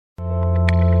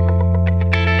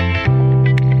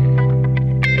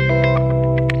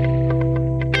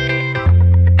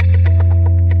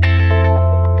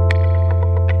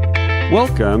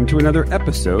Welcome to another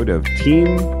episode of Team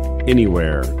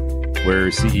Anywhere, where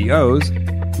CEOs,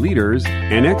 leaders,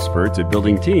 and experts at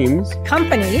building teams,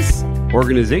 companies,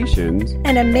 organizations,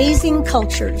 and amazing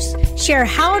cultures share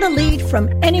how to lead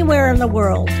from anywhere in the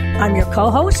world. I'm your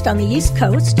co-host on the East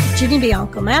Coast, Ginny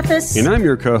Bianco Mathis. And I'm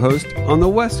your co-host on the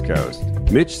West Coast,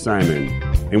 Mitch Simon.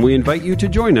 And we invite you to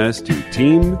join us to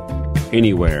Team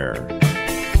Anywhere.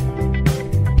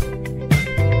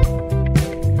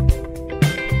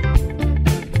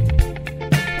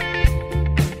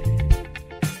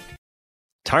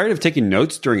 Tired of taking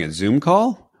notes during a Zoom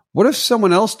call? What if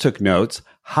someone else took notes,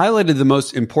 highlighted the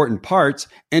most important parts,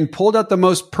 and pulled out the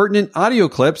most pertinent audio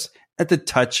clips at the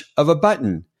touch of a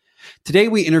button? Today,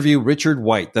 we interview Richard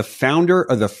White, the founder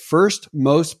of the first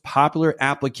most popular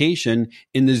application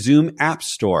in the Zoom App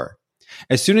Store.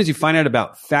 As soon as you find out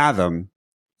about Fathom,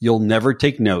 you'll never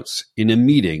take notes in a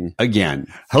meeting again.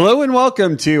 Hello and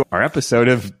welcome to our episode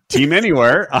of Team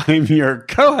Anywhere. I'm your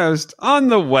co-host on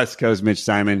the West Coast, Mitch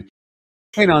Simon.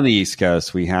 And on the East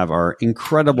Coast, we have our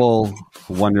incredible,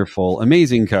 wonderful,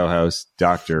 amazing co-host,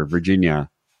 Dr. Virginia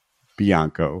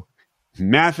Bianco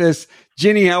Mathis.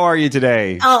 Ginny, how are you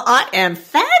today? Oh, I am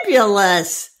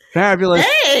fabulous. Fabulous.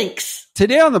 Thanks.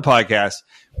 Today on the podcast,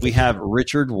 we have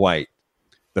Richard White,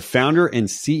 the founder and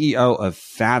CEO of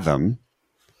Fathom,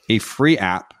 a free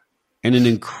app and an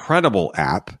incredible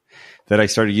app that I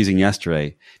started using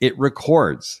yesterday. It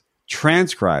records,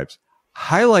 transcribes,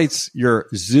 highlights your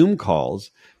Zoom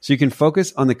calls so you can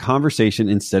focus on the conversation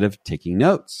instead of taking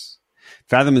notes.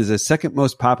 Fathom is the second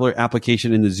most popular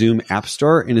application in the Zoom App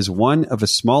Store and is one of a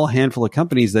small handful of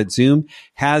companies that Zoom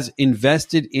has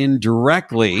invested in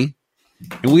directly.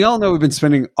 And we all know we've been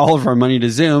spending all of our money to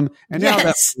Zoom, and now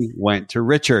that we went to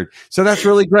Richard. So that's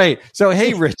really great. So,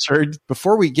 hey, Richard,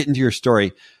 before we get into your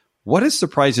story, what has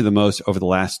surprised you the most over the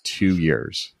last 2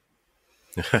 years?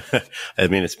 I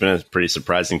mean, it's been a pretty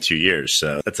surprising 2 years.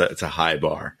 So it's a high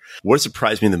bar. What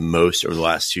surprised me the most over the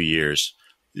last 2 years?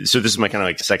 So this is my kind of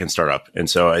like second startup. And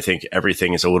so I think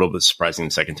everything is a little bit surprising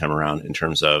the second time around in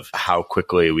terms of how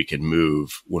quickly we can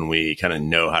move when we kind of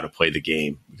know how to play the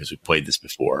game because we've played this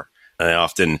before. And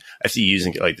I see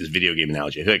using like this video game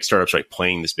analogy. I feel like startups are like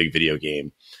playing this big video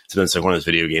game. So it's like one of those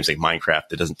video games like Minecraft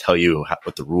that doesn't tell you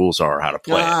what the rules are or how to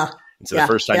play it. And so the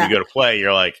first time you go to play,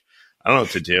 you're like, I don't know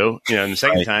what to do. And the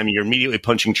second time you're immediately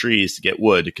punching trees to get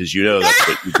wood because you know that's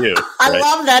what you do. I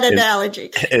love that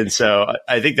analogy. And so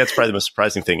I think that's probably the most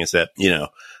surprising thing is that, the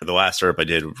last startup I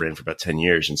did ran for about 10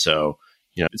 years. And so,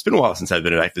 it's been a while since I've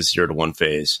been back this 0 to 1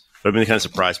 phase, but I've been kind of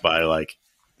surprised by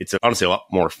it's honestly a lot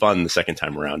more fun the second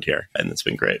time around here. And it's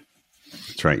been great.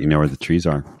 That's right. You know where the trees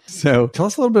are. So tell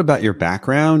us a little bit about your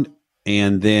background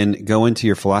and then go into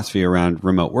your philosophy around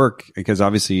remote work, because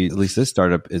obviously, at least this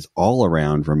startup is all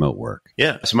around remote work.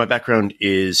 Yeah. So my background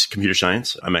is computer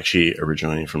science. I'm actually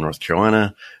originally from North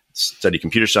Carolina, studied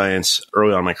computer science.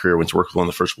 Early on in my career, went to work with one of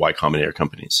the first Y Combinator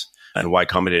companies. And Y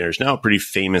Combinator is now a pretty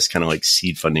famous kind of like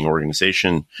seed funding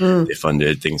organization. They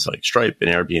funded things like Stripe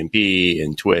and Airbnb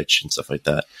and Twitch and stuff like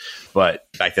that. But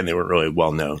back then, they weren't really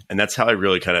well known. And that's how I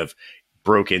really kind of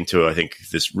broke into, I think,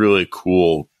 this really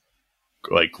cool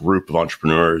group of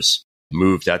entrepreneurs.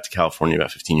 Moved out to California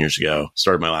about 15 years ago,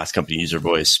 started my last company, User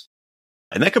Voice.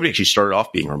 And that company actually started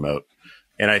off being remote.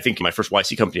 And I think my first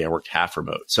YC company, I worked half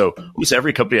remote. So almost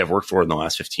every company I've worked for in the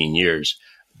last 15 years,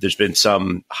 there's been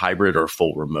some hybrid or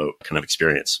full remote kind of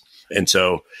experience. And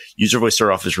so User Voice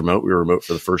started off as remote. We were remote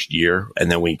for the first year. And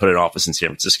then we put an office in San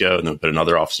Francisco and then we put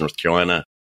another office in North Carolina.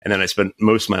 And then I spent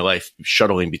most of my life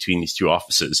shuttling between these two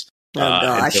offices.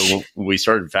 And so when we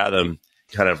started Fathom,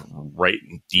 kind of right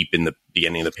deep in the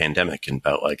beginning of the pandemic in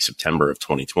about September of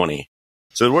 2020.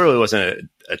 So there really wasn't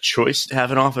a choice to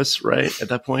have an office right at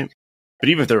that point. But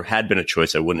even if there had been a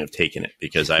choice, I wouldn't have taken it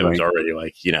because I was already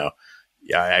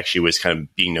I actually was kind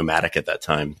of being nomadic at that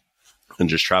time and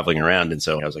just traveling around. And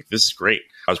so I was like, this is great.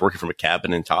 I was working from a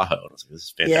cabin in Tahoe. And I was like, this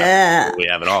is fantastic. Yeah. We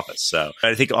have an office. So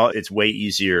I think it's way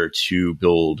easier to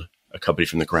build a company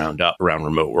from the ground up around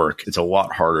remote work. It's a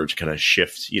lot harder to kind of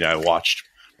shift. I watched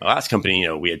my last company,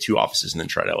 we had 2 offices and then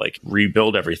try to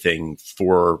rebuild everything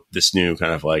for this new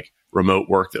kind of remote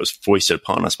work that was foisted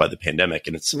upon us by the pandemic.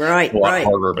 And it's a lot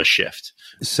harder of a shift.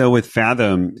 So with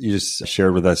Fathom, you just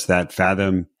shared with us that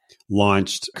Fathom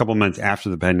launched a couple months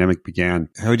after the pandemic began.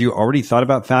 Had you already thought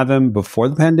about Fathom before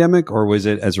the pandemic, or was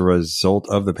it as a result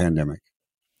of the pandemic?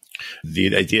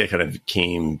 The idea kind of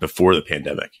came before the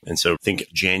pandemic. And so I think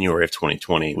January of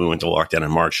 2020, we went to lockdown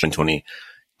in March 2020.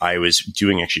 I was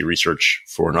doing actually research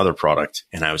for another product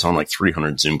and I was on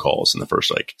 300 Zoom calls in the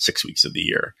first 6 weeks of the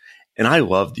year. And I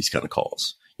love these kind of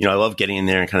calls. I love getting in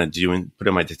there and kind of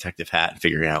putting my detective hat and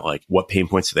figuring out like what pain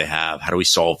points do they have? How do we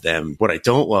solve them? What I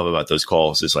don't love about those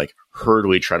calls is like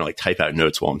hurriedly trying to like type out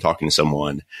notes while I'm talking to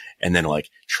someone and then like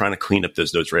trying to clean up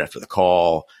those notes right after the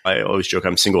call. I always joke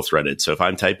I'm single threaded. So if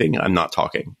I'm typing, I'm not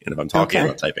talking. And if I'm talking, I'm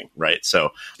not typing. Right. So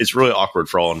it's really awkward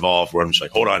for all involved where I'm just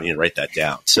like, hold on, I need to write that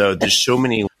down. So there's so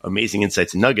many amazing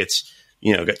insights and nuggets,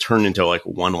 got turned into like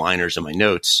one-liners in my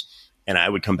notes. And I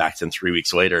would come back to them 3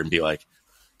 weeks later and be like,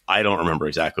 I don't remember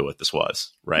exactly what this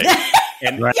was, right?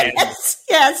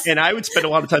 Yes. And I would spend a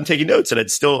lot of time taking notes and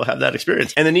I'd still have that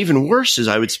experience. And then even worse is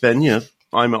I would spend,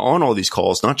 I'm on all these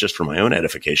calls, not just for my own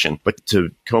edification, but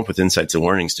to come up with insights and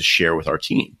learnings to share with our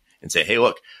team and say, hey,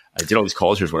 look, I did all these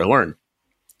calls. Here's what I learned.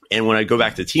 And when I go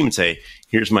back to the team and say,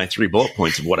 here's my 3 bullet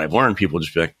points of what I've learned, people would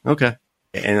just be like, okay.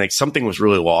 And like something was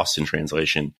really lost in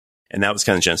translation. And that was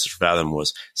kind of Genesis for Fathom,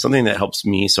 was something that helps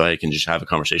me so I can just have a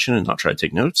conversation and not try to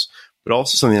take notes, but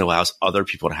also something that allows other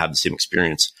people to have the same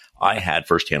experience I had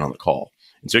firsthand on the call.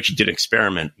 And so I actually did an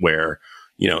experiment where,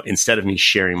 instead of me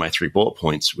sharing my 3 bullet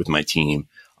points with my team,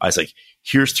 I was like,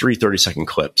 here's 3 30-second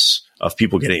clips of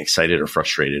people getting excited or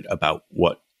frustrated about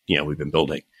what, we've been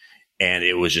building. And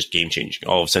it was just game changing.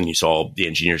 All of a sudden you saw the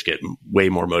engineers get way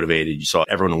more motivated. You saw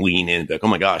everyone lean in and be like, oh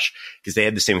my gosh, because they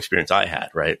had the same experience I had,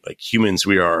 right? Like humans,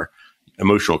 we are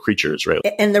emotional creatures, right?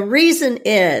 And the reason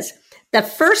is the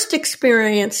first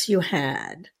experience you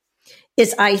had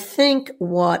is, I think,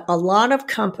 what a lot of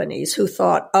companies who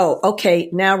thought, oh, okay,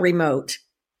 now remote,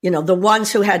 the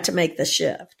ones who had to make the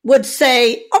shift would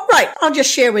say, all right, I'll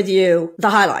just share with you the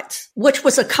highlights, which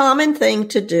was a common thing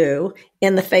to do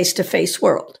in the face-to-face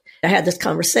world. I had this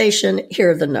conversation.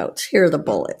 Here are the notes. Here are the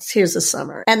bullets. Here's the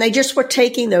summary. And they just were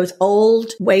taking those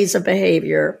old ways of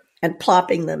behavior and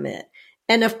plopping them in.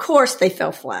 And of course, they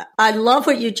fell flat. I love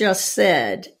what you just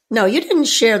said. No, you didn't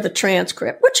share the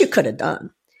transcript, which you could have done,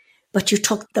 but you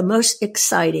took the most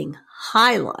exciting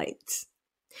highlights.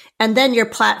 And then your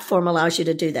platform allows you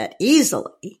to do that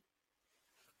easily.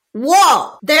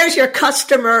 Whoa, there's your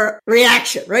customer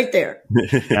reaction right there.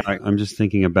 Yeah, I'm just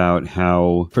thinking about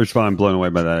how, first of all, I'm blown away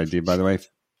by that idea, by the way.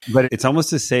 But it's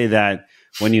almost to say that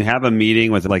when you have a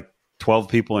meeting with like 12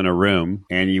 people in a room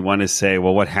and you want to say,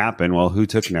 well, what happened? Well, who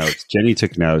took notes? Jenny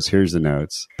took notes. Here's the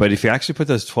notes. But if you actually put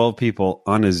those 12 people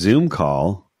on a Zoom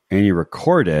call and you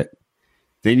record it,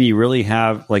 then you really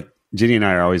have, like Jenny and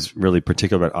I are always really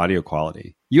particular about audio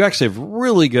quality. You actually have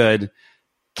really good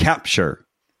capture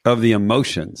of the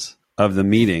emotions of the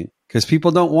meeting, because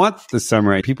people don't want the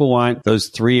summary. People want those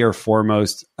 3 or 4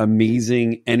 most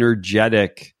amazing,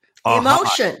 energetic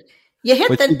emotion. You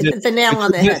hit the nail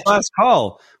on the head. Last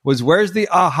call was, where's the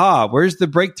aha? Where's the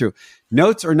breakthrough?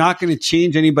 Notes are not going to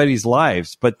change anybody's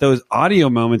lives, but those audio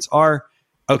moments are,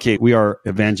 okay, we are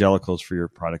evangelicals for your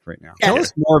product right now. Tell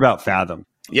us more about Fathom.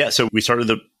 Yeah, so we started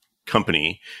the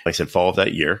company, like I said, fall of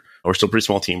that year. We're still a pretty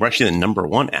small team. We're actually the number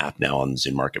 1 app now on the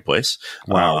Zoom Marketplace.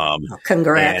 Wow.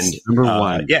 Congrats. And, number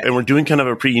 1. Yeah, and we're doing kind of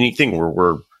a pretty unique thing where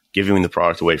we're giving the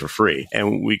product away for free.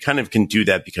 And we kind of can do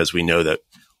that because we know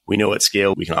at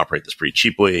scale we can operate this pretty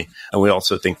cheaply. And we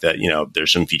also think that,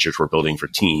 there's some features we're building for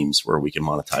teams where we can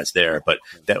monetize there, but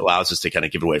that allows us to kind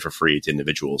of give it away for free to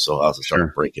individuals. So it allows us to start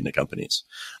to break into companies.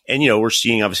 And, we're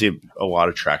seeing obviously a lot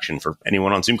of traction for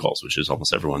anyone on Zoom calls, which is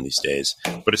almost everyone these days,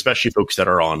 but especially folks that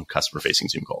are on customer facing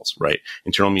Zoom calls, right?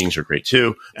 Internal meetings are great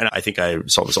too. And I think I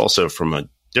saw this also from a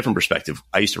different perspective.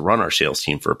 I used to run our sales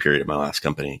team for a period at my last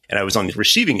company, and I was on the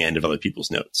receiving end of other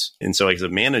people's notes. And so as a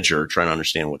manager trying to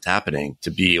understand what's happening,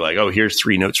 to be like, oh, here's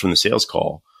 3 notes from the sales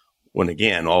call. When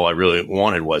again, all I really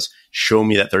wanted was show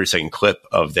me that 30-second clip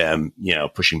of them,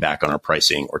 pushing back on our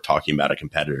pricing or talking about a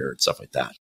competitor and stuff like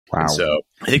that. Wow. And so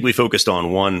I think we focused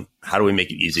on, one, how do we make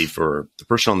it easy for the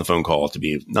person on the phone call to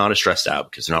be not as stressed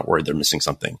out because they're not worried they're missing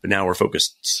something. But now we're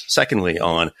focused, secondly,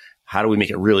 on how do we make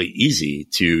it really easy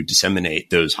to disseminate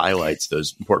those highlights,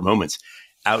 those important moments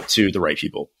out to the right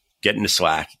people? Get into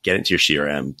Slack, get into your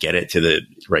CRM, get it to the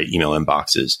right email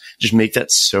inboxes. Just make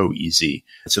that so easy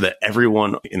so that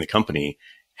everyone in the company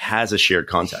has a shared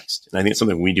context. And I think it's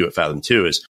something we do at Fathom too,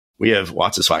 is we have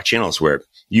lots of Slack channels where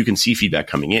you can see feedback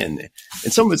coming in.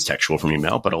 And some of it's textual from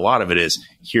email, but a lot of it is,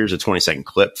 here's a 20-second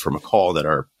clip from a call that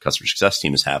our customer success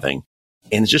team is having.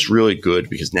 And it's just really good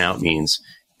because now it means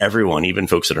everyone, even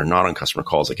folks that are not on customer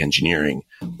calls like engineering,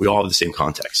 we all have the same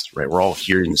context, right? We're all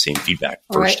hearing the same feedback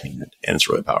firsthand, and it's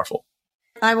really powerful.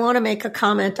 I want to make a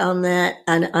comment on that.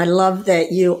 And I love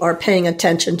that you are paying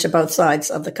attention to both sides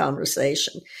of the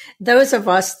conversation. Those of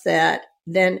us that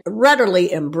then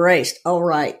readily embraced, all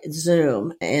right,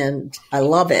 Zoom, and I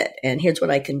love it, and here's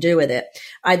what I can do with it.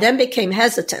 I then became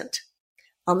hesitant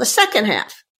on the second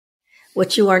half.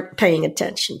 which you aren't paying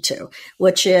attention to,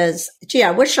 which is, gee,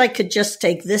 I wish I could just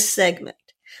take this segment.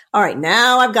 All right,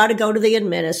 now I've got to go to the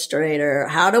administrator.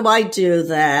 How do I do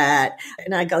that?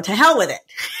 And I go, to hell with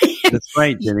it. That's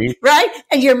right, Jenny. Right?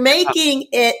 And you're making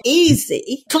it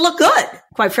easy to look good,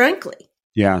 quite frankly.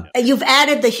 Yeah. And you've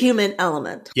added the human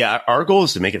element. Yeah. Our goal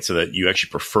is to make it so that you actually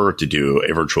prefer to do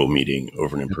a virtual meeting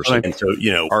over an in-person. Right. And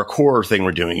so, our core thing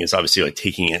we're doing is obviously like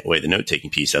taking away the note-taking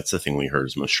piece. That's the thing we heard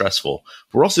is most stressful.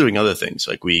 But we're also doing other things.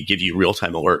 Like we give you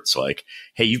real-time alerts. Like,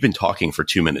 hey, you've been talking for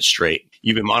 2 minutes straight.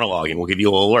 You've been monologuing. We'll give you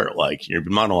a little alert. Like you've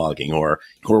been monologuing, or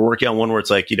we're working on one where it's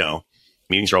like,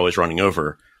 meetings are always running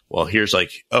over. Well, here's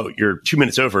like, oh, you're 2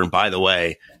 minutes over. And by the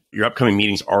way, your upcoming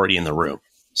meeting's already in the room.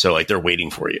 So like they're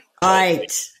waiting for you. Right.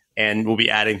 And we'll be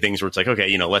adding things where it's like,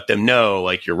 okay, let them know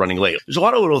like you're running late. There's a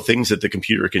lot of little things that the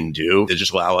computer can do that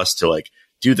just allow us to like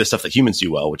do the stuff that humans do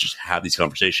well, which is have these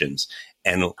conversations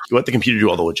and let the computer do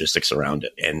all the logistics around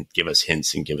it and give us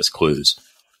hints and give us clues.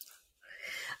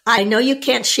 I know you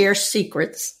can't share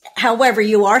secrets. However,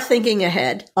 you are thinking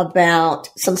ahead about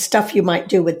some stuff you might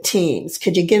do with teams.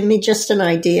 Could you give me just an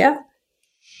idea?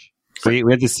 We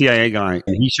had the CIA guy,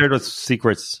 and he shared us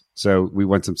secrets. So we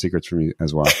want some secrets from you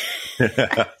as well.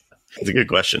 It's a good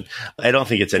question. I don't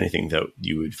think it's anything that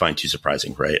you would find too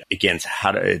surprising, right? Again,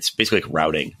 it's basically like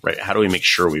routing, right? How do we make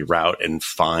sure we route and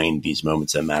find these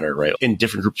moments that matter, right? In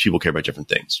different groups, people care about different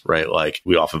things, right? Like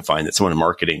we often find that someone in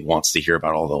marketing wants to hear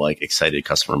about all the like excited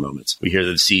customer moments. We hear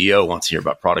that the CEO wants to hear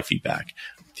about product feedback.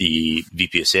 The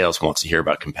VP of sales wants to hear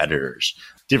about competitors.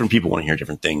 Different people want to hear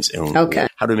different things. And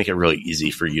how do we make it really easy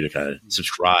for you to kind of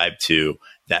subscribe to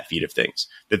that feed of things?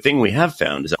 The thing we have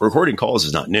found is that recording calls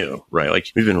is not new, right?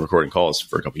 Like we've been recording calls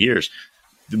for a couple of years.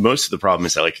 Most of the problem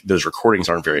is that like those recordings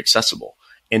aren't very accessible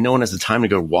and no one has the time to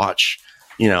go watch.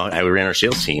 I ran our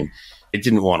sales team. It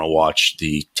didn't want to watch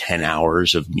the 10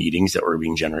 hours of meetings that were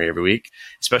being generated every week,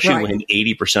 especially when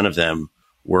 80% of them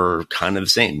were kind of the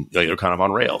same. Like they're kind of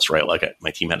on rails, right? Like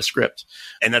my team had a script.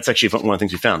 And that's actually one of the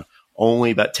things we found.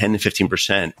 Only about 10 to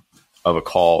 15% of a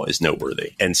call is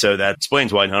noteworthy. And so that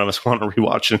explains why none of us want to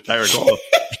rewatch an entire call.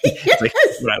 Yes. Like,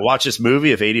 when I watch this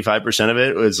movie, if 85% of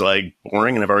it was like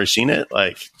boring and I've already seen it,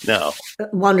 like, no.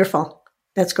 Wonderful.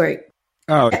 That's great.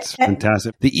 Oh, it's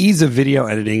fantastic. The ease of video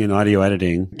editing and audio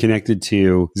editing connected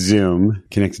to Zoom,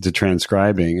 connected to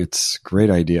transcribing. It's a great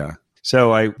idea.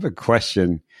 So I have a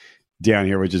question down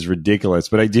here, which is ridiculous,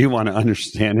 but I do want to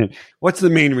understand it. What's the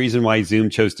main reason why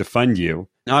Zoom chose to fund you?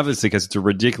 Obviously, because it's a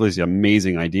ridiculously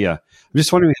amazing idea. I'm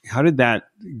just wondering, how did that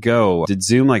go? Did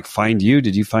Zoom find you?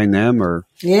 Did you find them? Or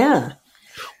yeah?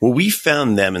 Well, we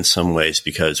found them in some ways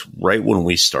because right when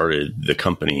we started the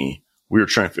company, we were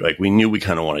trying to we knew we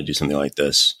kind of want to do something like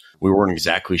this. We weren't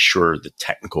exactly sure the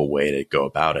technical way to go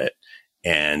about it.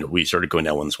 And we started going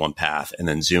down this one path. And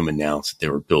then Zoom announced that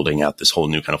they were building out this whole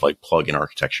new kind of plug-in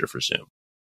architecture for Zoom.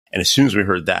 And as soon as we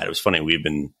heard that, it was funny. We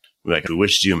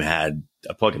wish Zoom had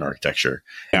a plug-in architecture.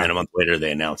 And then a month later,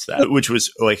 they announced that, which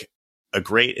was a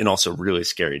great and also really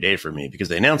scary day for me because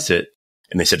they announced it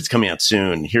and they said, it's coming out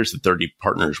soon. Here's the 30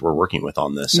 partners we're working with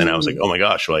on this. And I was like, oh my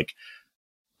gosh,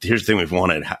 here's the thing we've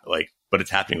wanted, but it's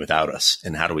happening without us.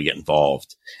 And how do we get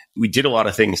involved? We did a lot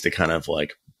of things to kind of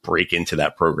break into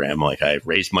that program. I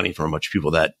raised money from a bunch of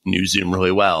people that knew Zoom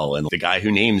really well. And the guy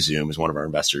who named Zoom is one of our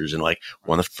investors and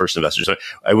one of the first investors. So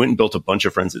I went and built a bunch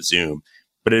of friends at Zoom.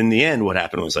 But in the end, what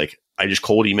happened was I just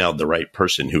cold emailed the right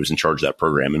person who was in charge of that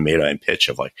program and made a pitch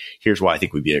of here's why I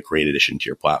think we'd be a great addition to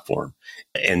your platform.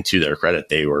 And to their credit,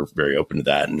 they were very open to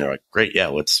that. And they're like, great. Yeah,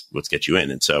 let's get you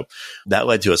in. And so that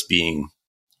led to us being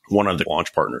one of the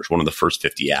launch partners, one of the first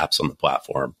 50 apps on the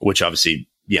platform, which obviously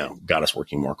got us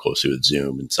working more closely with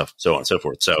Zoom and stuff, so on and so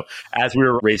forth. So as we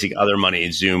were raising other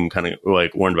money, Zoom kind of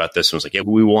warned about this and was like, yeah,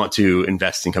 we want to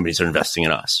invest in companies that are investing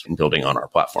in us and building on our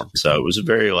platform. So it was a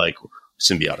very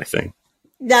symbiotic thing.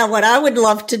 Now, what I would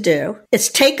love to do is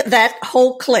take that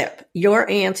whole clip, your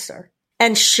answer,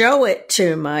 and show it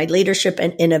to my leadership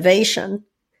and innovation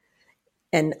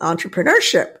and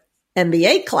entrepreneurship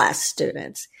MBA class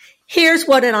students. Here's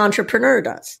what an entrepreneur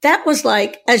does. That was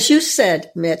as you said,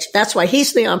 Mitch, that's why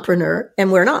he's the entrepreneur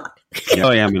and we're not.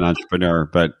 I am an entrepreneur,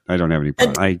 but I don't have any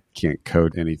problem. I can't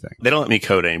code anything. They don't let me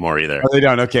code anymore either. Oh, they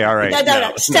don't? Okay, all right.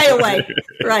 No. Stay away.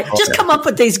 Right. Okay. Just come up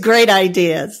with these great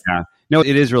ideas. Yeah. No,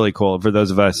 it is really cool. For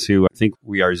those of us who think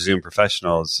we are Zoom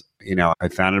professionals, I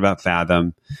found out about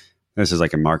Fathom. This is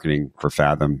a marketing for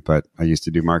Fathom, but I used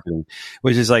to do marketing,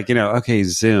 which is okay,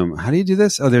 Zoom. How do you do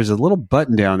this? Oh, there's a little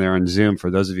button down there on Zoom. For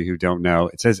those of you who don't know,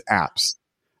 it says apps.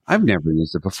 I've never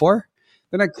used it before.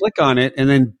 Then I click on it and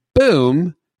then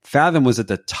boom, Fathom was at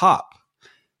the top,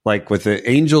 with the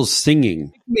angels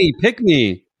singing, pick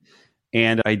me.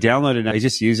 And I downloaded it. I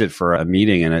just used it for a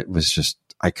meeting, and it was just,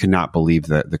 I could not believe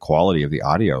the quality of the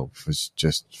audio was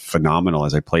just phenomenal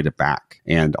as I played it back,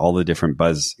 and all the different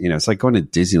buzz. It's like going to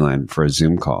Disneyland for a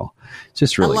Zoom call.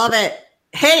 Just really, I love it.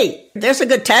 Hey, there's a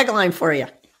good tagline for you.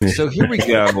 So here we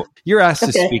go. You're asked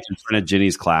to speak in front of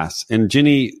Ginny's class, and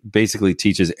Ginny basically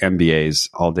teaches MBAs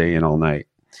all day and all night.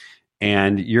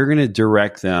 And you're going to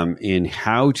direct them in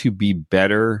how to be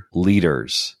better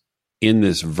leaders in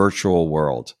this virtual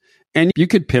world. And you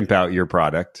could pimp out your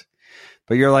product,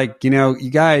 but you're like, you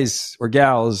guys or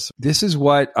gals, this is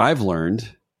what I've learned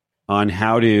on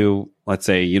how to, let's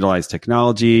say, utilize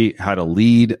technology, how to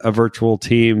lead a virtual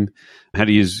team, how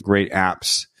to use great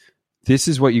apps. This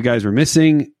is what you guys were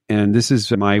missing, and this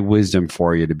is my wisdom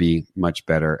for you to be much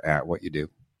better at what you do.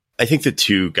 I think the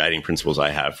two guiding principles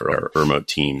I have for our remote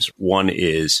teams, one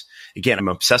is, again, I'm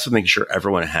obsessed with making sure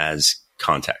everyone has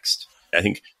context. I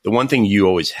think the one thing you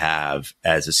always have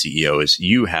as a CEO is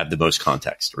you have the most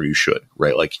context, or you should,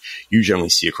 right? Like you generally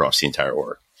see across the entire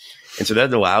org. And so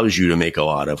that allows you to make a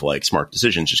lot of like smart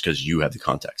decisions just because you have the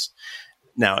context.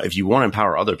 Now, if you want to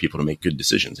empower other people to make good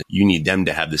decisions, you need them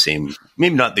to have the same,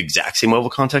 maybe not the exact same level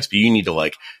of context, but you need to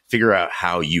like figure out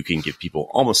how you can give people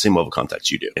almost the same level of context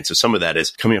you do. And so some of that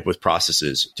is coming up with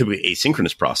processes, typically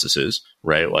asynchronous processes,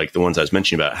 right? Like the ones I was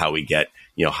mentioning about how we get,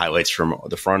 highlights from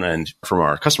the front end from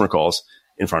our customer calls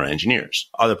in front of engineers.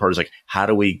 Other part is like, how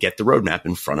do we get the roadmap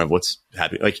in front of what's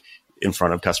happening, like in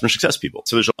front of customer success people?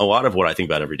 So there's a lot of what I think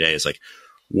about every day is like,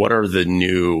 what are the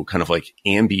new kind of like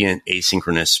ambient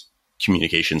asynchronous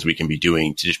communications we can be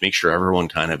doing to just make sure everyone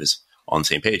kind of is on the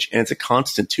same page. And it's a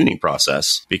constant tuning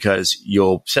process because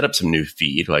you'll set up some new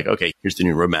feed, like, okay, here's the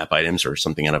new roadmap items or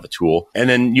something out of a tool. And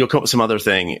then you'll come up with some other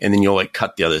thing, and then you'll like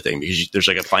cut the other thing because there's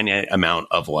like a finite amount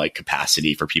of like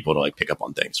capacity for people to like pick up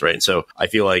on things, right? And so I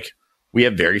feel like we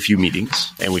have very few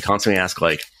meetings, and we constantly ask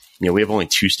like, we have only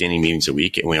 2 standing meetings a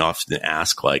week, and we often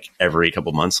ask like every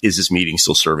couple months, is this meeting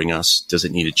still serving us? Does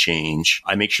it need to change?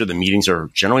 I make sure the meetings are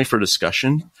generally for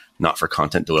discussion, not for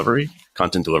content delivery.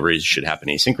 Content delivery should happen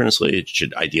asynchronously. It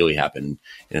should ideally happen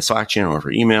in a Slack channel or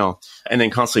over email. And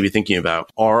then constantly be thinking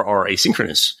about, are our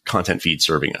asynchronous content feeds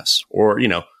serving us? Or,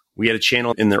 we had a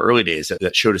channel in the early days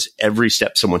that showed us every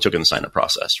step someone took in the sign-up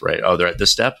process, right? Oh, they're at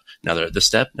this step. Now they're at this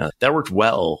step. Now that worked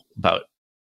well about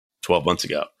 12 months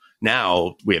ago.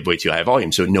 Now we have way too high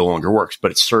volume, so it no longer works, but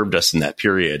it served us in that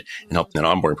period and helped in that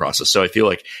onboarding process. So I feel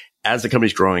like as the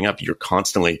company's growing up, you're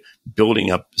constantly building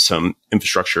up some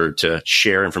infrastructure to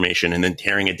share information and then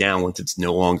tearing it down once it's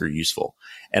no longer useful.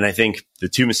 And I think the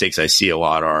two mistakes I see a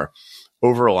lot are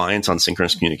over-reliance on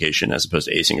synchronous communication as opposed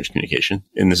to asynchronous communication.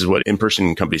 And this is what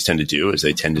in-person companies tend to do, is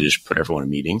they tend to just put everyone in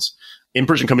meetings.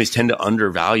 In-person companies tend to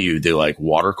undervalue the like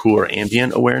water cooler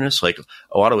ambient awareness. Like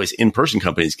a lot of ways in-person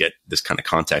companies get this kind of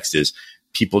context is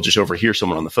people just overhear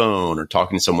someone on the phone or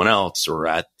talking to someone else or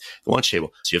at the lunch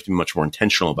table. So you have to be much more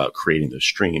intentional about creating those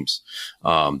streams.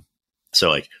 So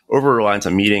like over-reliance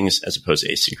on meetings as opposed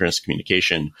to asynchronous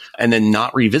communication, and then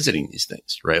not revisiting these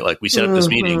things, right? Like we set up this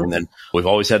meeting and then we've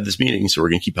always had this meeting, so we're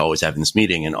going to keep always having this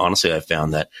meeting. And honestly, I've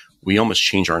found that we almost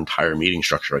change our entire meeting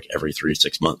structure like every 3 to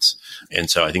 6 months. And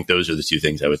so I think those are the two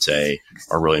things I would say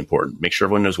are really important. Make sure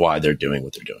everyone knows why they're doing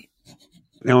what they're doing.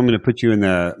 Now I'm going to put you in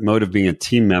the mode of being a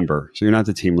team member. So you're not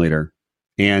the team leader.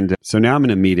 And so now I'm in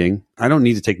a meeting. I don't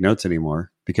need to take notes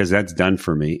anymore because that's done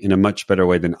for me in a much better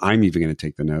way than I'm even going to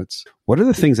take the notes. What are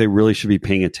the things I really should be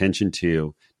paying attention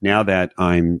to now that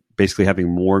I'm basically having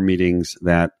more meetings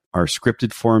that are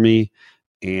scripted for me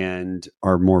and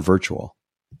are more virtual?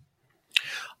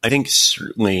 I think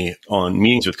certainly on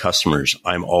meetings with customers,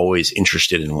 I'm always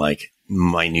interested in like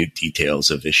minute details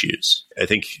of issues. I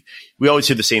think we always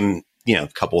do the same,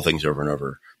 couple of things over and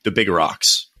over, the big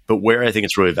rocks. But where I think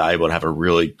it's really valuable to have a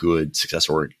really good success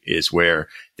org is where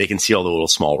they can see all the little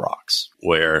small rocks,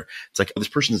 where it's like, this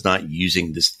person's not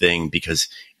using this thing because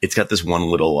it's got this one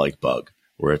little like bug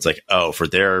where it's like, I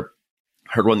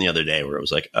heard one the other day where it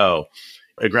was like, I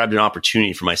grabbed an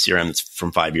opportunity for my CRM that's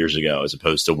from 5 years ago as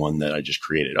opposed to one that I just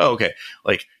created. Oh, okay.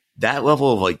 Like that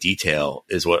level of like detail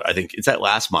is what I think it's that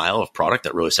last mile of product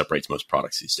that really separates most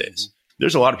products these days.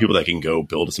 There's a lot of people that can go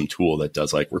build some tool that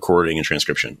does like recording and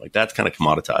transcription. Like that's kind of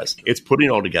commoditized. It's putting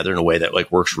it all together in a way that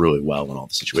like works really well in all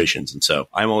the situations. And so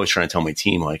I'm always trying to tell my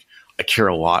team, like, I care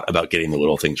a lot about getting the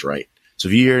little things right. So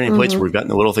if you hear any place where we've gotten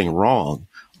the little thing wrong,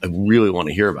 I really want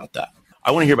to hear about that. I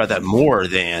want to hear about that more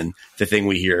than the thing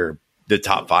we hear, the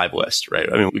top 5 list,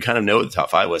 right? I mean, we kind of know the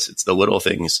top 5 list. It's the little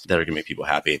things that are going to make people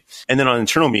happy. And then on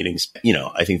internal meetings,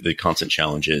 I think the constant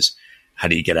challenge is how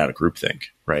do you get out of groupthink,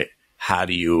 right? How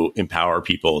do you empower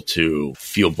people to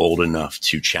feel bold enough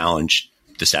to challenge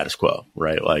the status quo,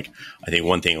 right? Like, I think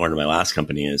one thing I learned in my last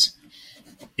company is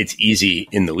it's easy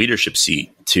in the leadership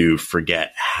seat to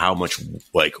forget how much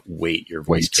like weight your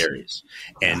voice carries.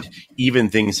 And even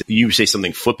things that you say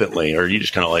something flippantly, or you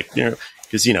just kind of like,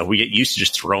 because, we get used to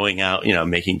just throwing out,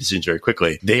 making decisions very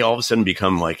quickly. They all of a sudden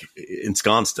become like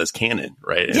ensconced as canon,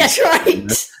 right? And yes,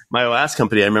 right. My last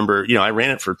company, I remember, I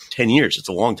ran it for 10 years. It's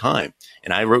a long time.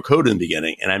 And I wrote code in the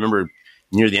beginning. And I remember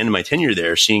near the end of my tenure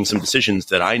there, seeing some decisions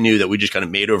that I knew that we just kind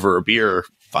of made over a beer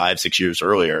 5-6 years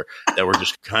earlier that were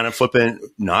just kind of flippant,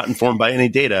 not informed by any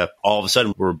data. All of a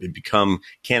sudden, we've become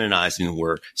canonized and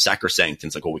we're sacrosanct. And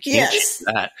it's like, well, we can't change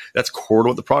that. That's core to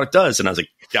what the product does. And I was like,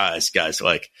 guys,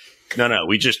 like, no,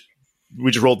 we just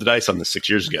rolled the dice on this 6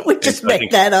 years ago. We just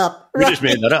made that up. We just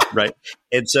made that up, right?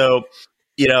 And so,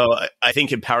 I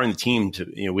think empowering the team to,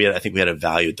 I think we had a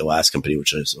value at the last company,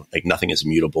 which is like nothing is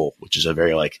immutable, which is a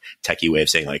very like techie way of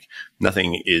saying like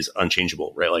nothing is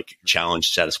unchangeable, right? Like challenge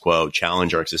status quo,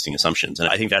 challenge our existing assumptions. And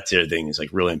I think that's the other thing is like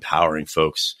really empowering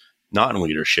folks, not in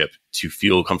leadership, to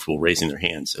feel comfortable raising their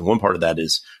hands. And one part of that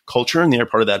is culture. And the other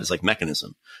part of that is like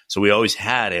mechanism. So we always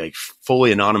had a like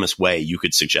fully anonymous way you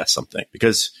could suggest something,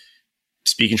 because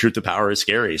speaking truth to power is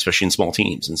scary, especially in small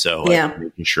teams. And so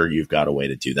making sure you've got a way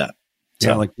to do that.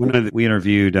 Yeah, like we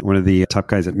interviewed one of the top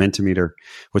guys at Mentimeter,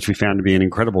 which we found to be an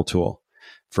incredible tool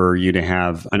for you to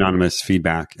have anonymous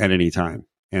feedback at any time.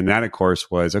 And that, of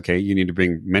course, was, okay, you need to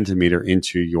bring Mentimeter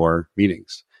into your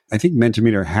meetings. I think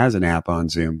Mentimeter has an app on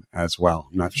Zoom as well.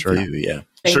 I'm not sure. Yeah.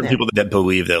 Certain people that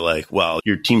believe that like, well,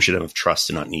 your team should have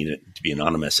trust and not need it to be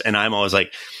anonymous. And I'm always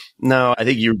like, no, I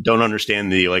think you don't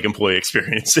understand the like employee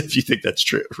experience if you think that's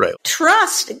true, right?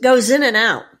 Trust goes in and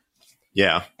out.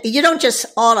 Yeah. You don't just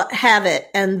all have it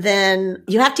and then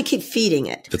you have to keep feeding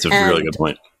it. That's a really good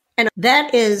point. And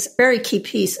that is a very key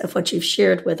piece of what you've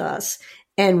shared with us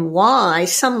and why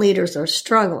some leaders are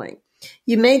struggling.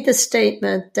 You made the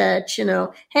statement that,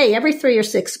 hey, every 3 or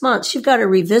 6 months, you've got to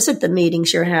revisit the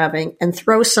meetings you're having and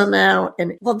throw some out.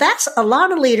 And that's a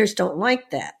lot of leaders don't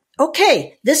like that.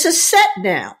 Okay, this is set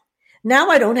now. Now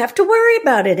I don't have to worry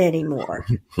about it anymore.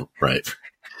 Right.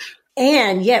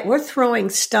 And yet we're throwing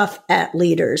stuff at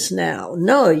leaders now.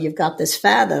 No, you've got this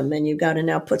Fathom and you've got to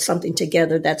now put something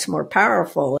together that's more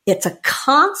powerful. It's a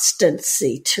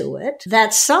constancy to it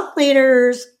that some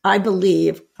leaders, I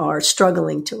believe, are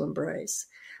struggling to embrace.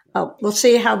 We'll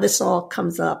see how this all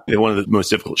comes up. One of the most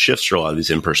difficult shifts for a lot of these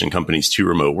in-person companies to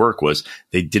remote work was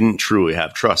they didn't truly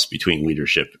have trust between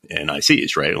leadership and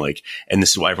ICs, right? Like, and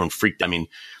this is why everyone freaked. I mean,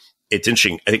 it's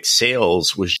interesting. I think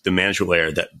sales was the management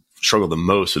layer that struggle the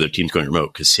most with their teams going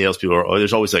remote, because salespeople are,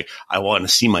 there's always like, I want to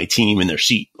see my team in their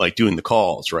seat, like doing the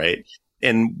calls, right?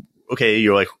 And okay,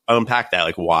 you're like, unpack that.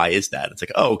 Like, why is that? It's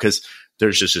like, because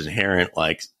there's just an inherent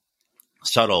like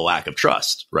subtle lack of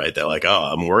trust, right? That like,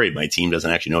 I'm worried my team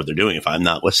doesn't actually know what they're doing if I'm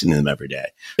not listening to them every day,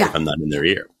 if I'm not in their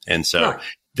ear. And so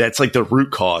that's like the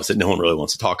root cause that no one really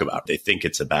wants to talk about. They think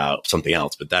it's about something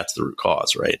else, but that's the root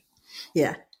cause, right?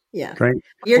 Yeah. Yeah. Right.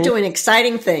 You're doing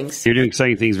exciting things. You're doing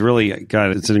exciting things. Really,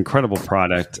 God, it's an incredible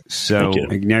product. So now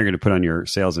you're going to put on your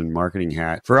sales and marketing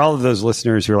hat. For all of those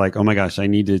listeners who are like, oh my gosh, I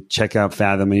need to check out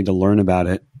Fathom. I need to learn about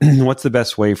it. What's the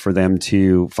best way for them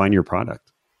to find your product?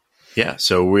 Yeah.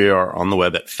 So we are on the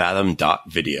web at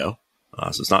fathom.video. So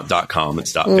it's not .com,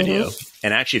 it's .video.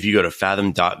 And actually, if you go to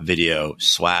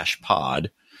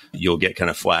fathom.video/pod, you'll get kind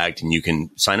of flagged and you can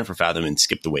sign up for Fathom and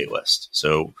skip the wait list.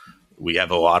 So we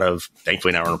have a lot of,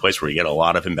 thankfully now we're in a place where we get a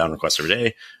lot of inbound requests every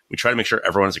day. We try to make sure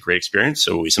everyone has a great experience.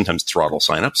 So we sometimes throttle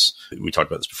signups. We talked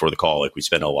about this before the call. Like we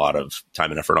spend a lot of time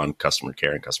and effort on customer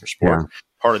care and customer support. Yeah.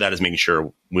 Part of that is making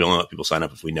sure we only let people sign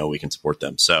up if we know we can support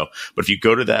them. So, but if you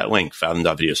go to that link,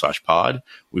 fathom.video/pod,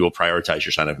 we will prioritize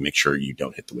your sign up and make sure you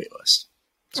don't hit the wait list.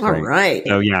 All right.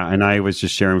 So yeah, and I was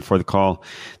just sharing before the call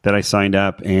that I signed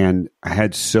up and I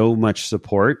had so much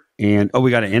support. And we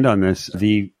got to end on this.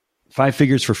 The 5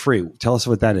 figures for free. Tell us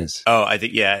what that is. I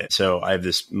think, So I have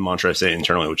this mantra I say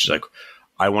internally, which is like,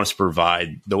 I want us to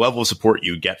provide the level of support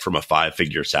you get from a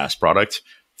 5-figure SaaS product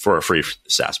for a free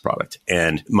SaaS product.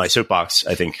 And my soapbox,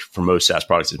 I think, for most SaaS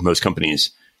products is most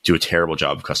companies do a terrible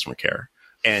job of customer care.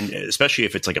 And especially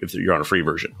if it's like, if you're on a free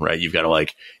version, right? You've got to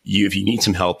like, if you need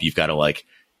some help, you've got to like,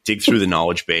 dig through the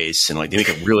knowledge base and like they make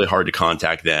it really hard to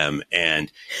contact them.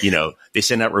 And, they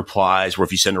send out replies where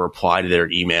if you send a reply to their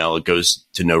email, it goes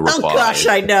to no reply. Oh gosh,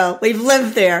 I know. We've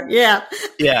lived there. Yeah.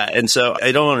 Yeah. And so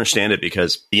I don't understand it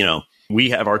because, we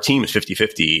have our team is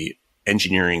 50-50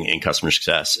 engineering and customer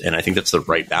success. And I think that's the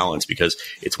right balance because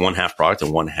it's one half product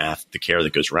and one half the care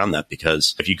that goes around that.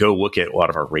 Because if you go look at a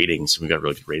lot of our ratings, we've got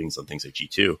really good ratings on things like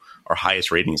G2, our highest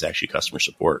rating is actually customer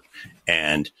support.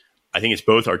 And I think it's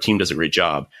both. Our team does a great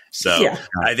job. So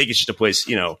I think it's just a place,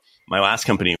 my last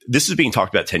company, this is being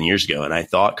talked about 10 years ago. And I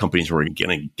thought companies were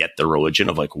going to get the religion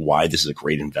of like why this is a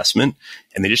great investment.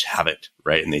 And they just haven't,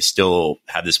 right? And they still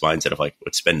have this mindset of like,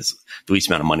 let's spend the least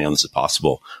amount of money on this as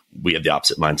possible. We have the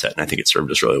opposite mindset. And I think it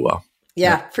served us really well.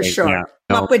 Yeah, for sure. Yeah.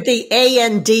 Up with the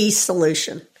A&D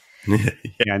solution.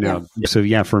 Yeah, I know.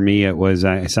 So for me, it was,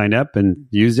 I signed up and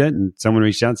used it, and someone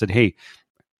reached out and said, hey,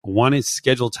 want to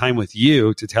schedule time with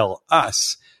you to tell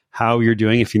us how you're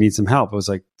doing if you need some help. I was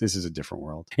like, this is a different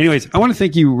world. Anyways, I want to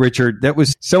thank you, Richard. That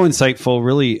was so insightful.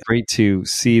 Really great to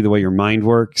see the way your mind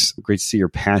works. Great to see your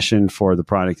passion for the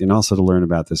product, and also to learn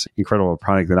about this incredible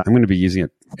product that I'm going to be using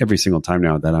it every single time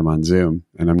now that I'm on Zoom.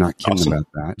 And I'm not kidding about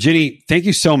that. Ginny, thank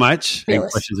you so much. Any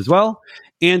questions as well?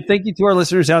 And thank you to our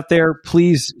listeners out there.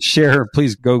 Please share,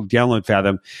 please go download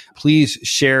Fathom. Please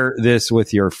share this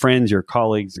with your friends, your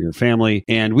colleagues, your family.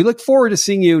 And we look forward to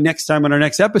seeing you next time on our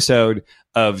next episode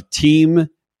of Team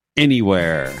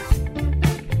Anywhere.